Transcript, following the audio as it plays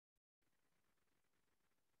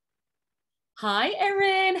Hi,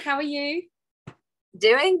 Erin. How are you?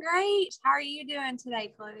 Doing great. How are you doing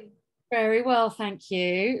today, Chloe? Very well, thank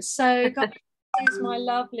you. So, guys, this is my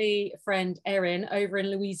lovely friend Erin over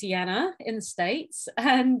in Louisiana in the States.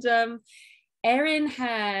 And Erin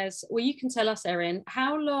has, well, you can tell us, Erin,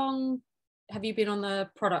 how long have you been on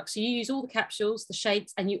the product? So, you use all the capsules, the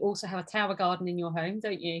shakes, and you also have a tower garden in your home,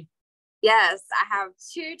 don't you? Yes, I have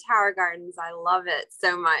two tower gardens. I love it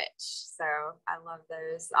so much. So I love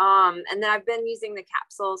those. And then I've been using the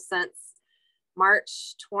capsules since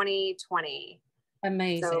March 2020. So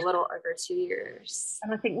Amazing. a little over 2 years.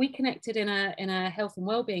 And I think we connected in a health and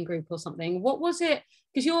wellbeing group or something. What was it?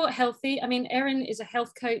 Because you're healthy. I mean, Erin is a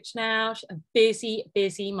health coach now, a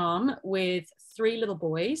busy mom with three little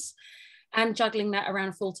boys and juggling that around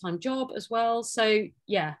a full-time job as well. So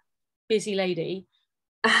yeah, busy lady.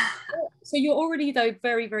 So you're already though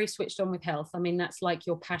very switched on with health. I mean, that's like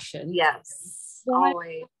your passion. Yes, Why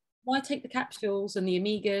always. why take the capsules and the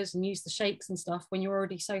omegas and use the shakes and stuff when you're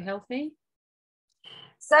already so healthy?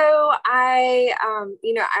 So I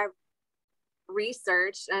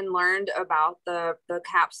researched and learned about the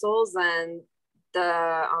capsules and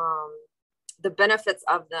the um, the benefits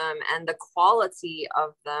of them and the quality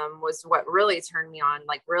of them was what really turned me on.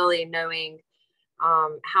 Like really knowing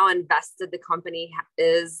how invested the company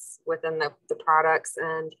is within the products,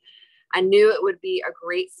 and I knew it would be a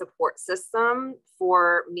great support system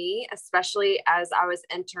for me, especially as I was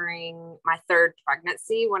entering my third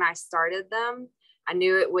pregnancy when I started them. I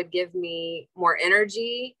knew it would give me more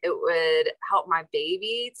energy. It would help my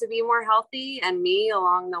baby to be more healthy and me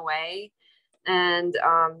along the way. And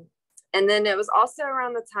and then it was also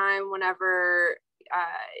around the time whenever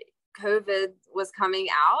COVID was coming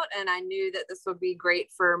out, and I knew that this would be great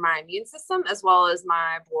for my immune system as well as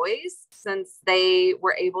my boys, since they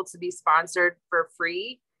were able to be sponsored for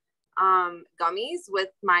free gummies with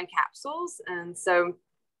my capsules. And so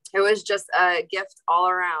it was just a gift all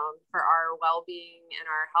around for our well-being and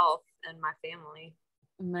our health and my family.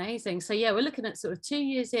 Amazing. So yeah, we're looking at sort of 2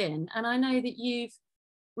 years in, and I know that you've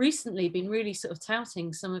recently been really sort of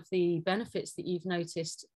touting some of the benefits that you've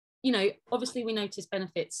noticed. Obviously we notice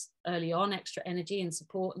benefits early on, extra energy and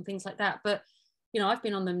support and things like that. But I've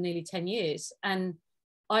been on them nearly 10 years, and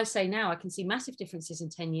I say now I can see massive differences in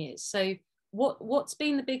 10 years. So what's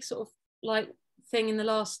been the big sort of like thing in the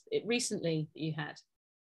last recently that you had?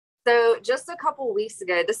 So just a couple weeks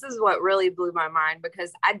ago, this is what really blew my mind,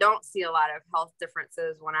 because I don't see a lot of health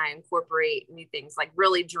differences when I incorporate new things, like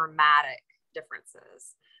really dramatic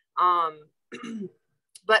differences. Um,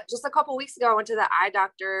 but just a couple weeks ago, I went to the eye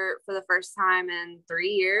doctor for the first time in 3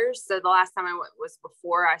 years. So the last time I went was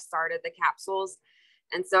before I started the capsules.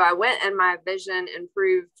 And so I went, and my vision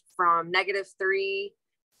improved from -3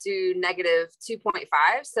 to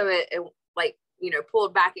 -2.5. So it like,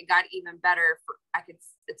 pulled back. It got even better.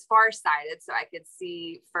 It's farsighted, so I could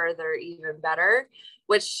see further even better,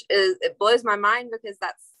 which it blows my mind, because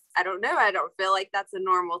I don't know. I don't feel like that's a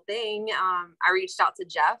normal thing. I reached out to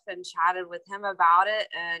Jeff and chatted with him about it,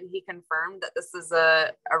 and he confirmed that this is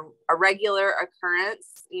a regular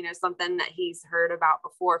occurrence, something that he's heard about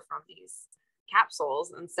before from these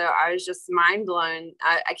capsules. And so I was just mind blown.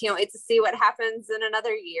 I can't wait to see what happens in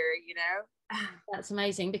another year. That's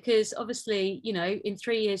amazing, because obviously, in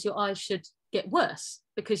 3 years your eyes should get worse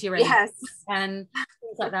because you're aging Yes. and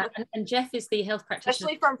things like that. And Jeff is the health practitioner.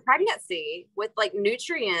 Especially from pregnancy, with like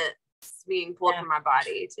nutrients being pulled Yeah. from my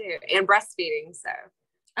body too, and breastfeeding. So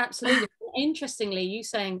Absolutely. Interestingly, you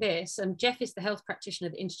saying this, and Jeff is the health practitioner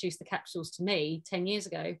that introduced the capsules to me 10 years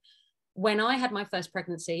ago. When I had my first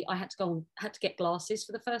pregnancy, I had to get glasses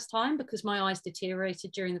for the first time because my eyes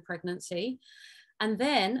deteriorated during the pregnancy. And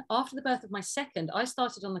then after the birth of my second, I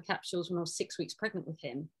started on the capsules when I was 6 weeks pregnant with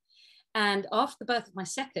him. And after the birth of my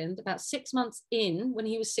second, about 6 months in, when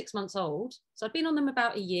he was 6 months old, so I'd been on them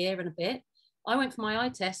about a year and a bit, I went for my eye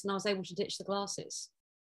test and I was able to ditch the glasses.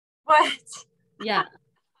 what? Yeah.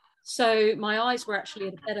 So my eyes were actually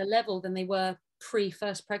at a better level than they were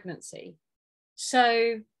pre-first pregnancy.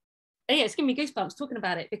 So yeah, it's giving me goosebumps talking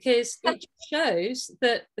about it, because it shows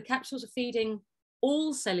that the capsules are feeding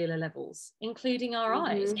all cellular levels, including our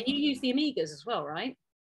eyes. And you use the omegas as well, right?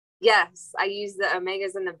 Yes, I use the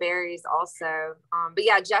omegas and the berries also. But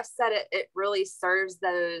yeah, Jeff said it really serves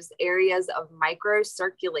those areas of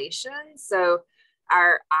microcirculation. So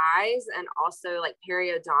our eyes, and also like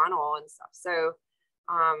periodontal and stuff. So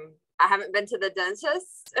I haven't been to the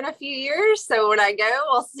dentist in a few years. So when I go,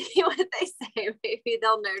 we'll see what they say. Maybe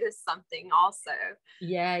they'll notice something also.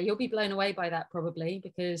 Yeah, you'll be blown away by that probably,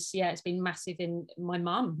 because yeah, it's been massive in my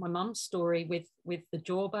mum's story with the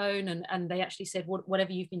jawbone, and they actually said,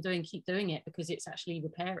 whatever you've been doing, keep doing it, because it's actually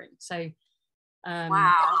repairing. So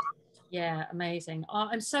Wow. Yeah, amazing. Oh,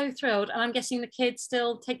 I'm so thrilled. And I'm guessing the kids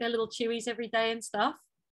still take their little chewies every day and stuff.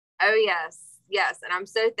 Oh, yes. Yes. And I'm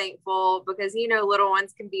so thankful because, you know, little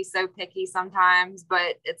ones can be so picky sometimes,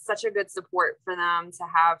 but it's such a good support for them to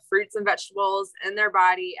have fruits and vegetables in their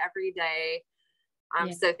body every day.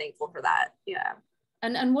 I'm so thankful for that. Yeah.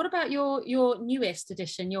 And what about your newest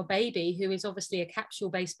addition, your baby, who is obviously a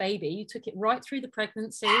capsule-based baby? You took it right through the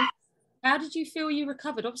pregnancy. How did you feel you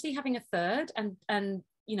recovered? Obviously having a third, and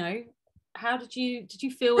you know, how did you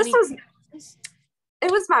feel?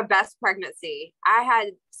 It was my best pregnancy. I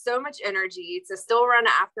had so much energy to still run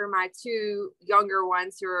after my two younger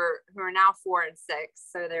ones who are now 4 and 6.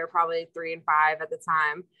 So they were probably 3 and 5 at the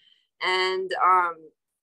time. And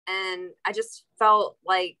I just felt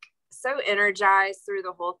like so energized through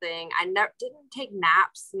the whole thing. I didn't take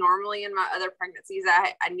naps. Normally in my other pregnancies,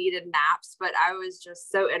 I needed naps, but I was just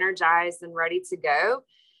so energized and ready to go.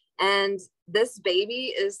 And this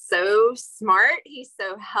baby is so smart. He's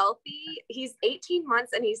so healthy. He's 18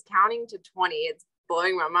 months and he's counting to 20. It's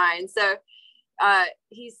blowing my mind. So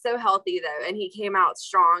he's so healthy though. And he came out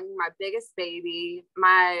strong. My biggest baby,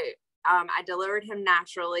 I delivered him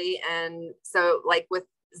naturally. And so like with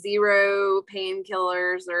zero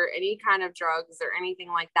painkillers or any kind of drugs or anything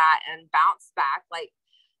like that, and bounced back like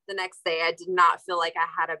the next day. I did not feel like I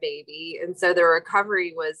had a baby. And so the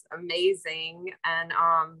recovery was amazing.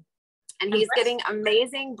 And he's getting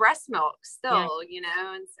amazing breast milk still, you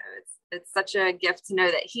know, and so it's such a gift to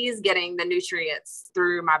know that he's getting the nutrients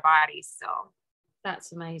through my body still.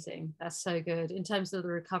 That's amazing. That's so good in terms of the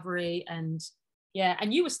recovery. And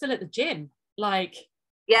and you were still at the gym, like.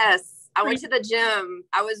 Yes, I went to the gym.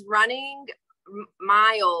 I was running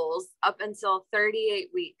miles up until 38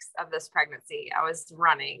 weeks of this pregnancy. I was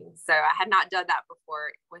running. So I had not done that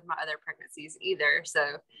before with my other pregnancies either.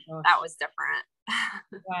 So that was different.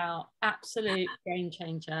 Wow, absolute game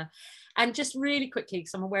changer. And just really quickly,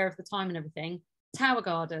 because I'm aware of the time and everything, Tower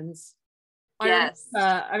Gardens. Yes.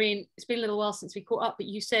 I mean, it's been a little while since we caught up, but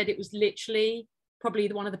you said it was literally probably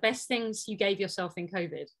one of the best things you gave yourself in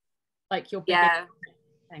COVID. Like your biggest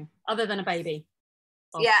thing, other than a baby.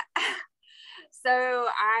 Yeah. So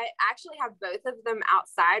I actually have both of them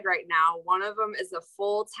outside right now. One of them is a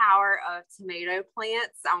full tower of tomato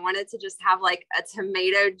plants. I wanted to just have like a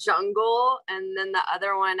tomato jungle. And then the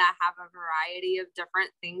other one, I have a variety of different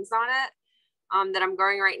things on it that I'm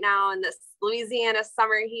growing right now in this Louisiana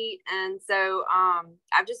summer heat. And so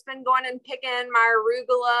I've just been going and picking my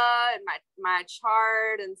arugula and my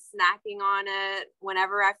chard and snacking on it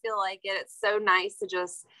whenever I feel like it. It's so nice to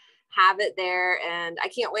just have it there, and I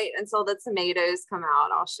can't wait until the tomatoes come out.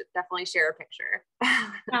 I'll definitely share a picture.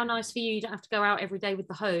 How nice for you. You don't have to go out every day with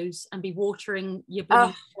the hose and be watering your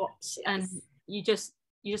blooming crops, and you just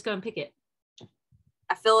go and pick it.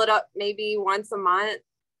 I fill it up maybe once a month.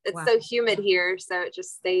 It's so humid here, so it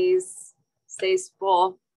just stays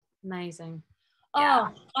full. Amazing.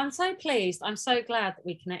 Oh, I'm so pleased. I'm so glad that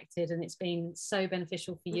we connected, and it's been so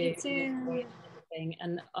beneficial for you. Me too.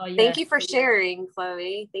 And thank you for sharing,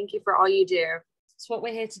 Chloe. Thank you for all you do. It's what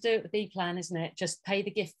we're here to do at the B Plan, isn't it? Just pay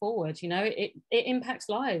the gift forward. You know, it impacts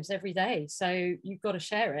lives every day, so you've got to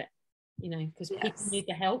share it, you know, because people need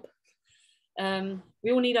the help.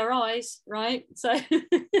 We all need our eyes, right? So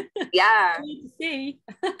yeah. need to see.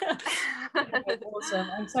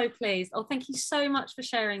 Awesome. I'm so pleased. Oh, thank you so much for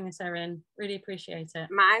sharing this, Erin. Really appreciate it.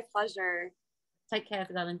 My pleasure. Take care,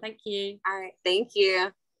 darling. Thank you. All right. Thank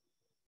you.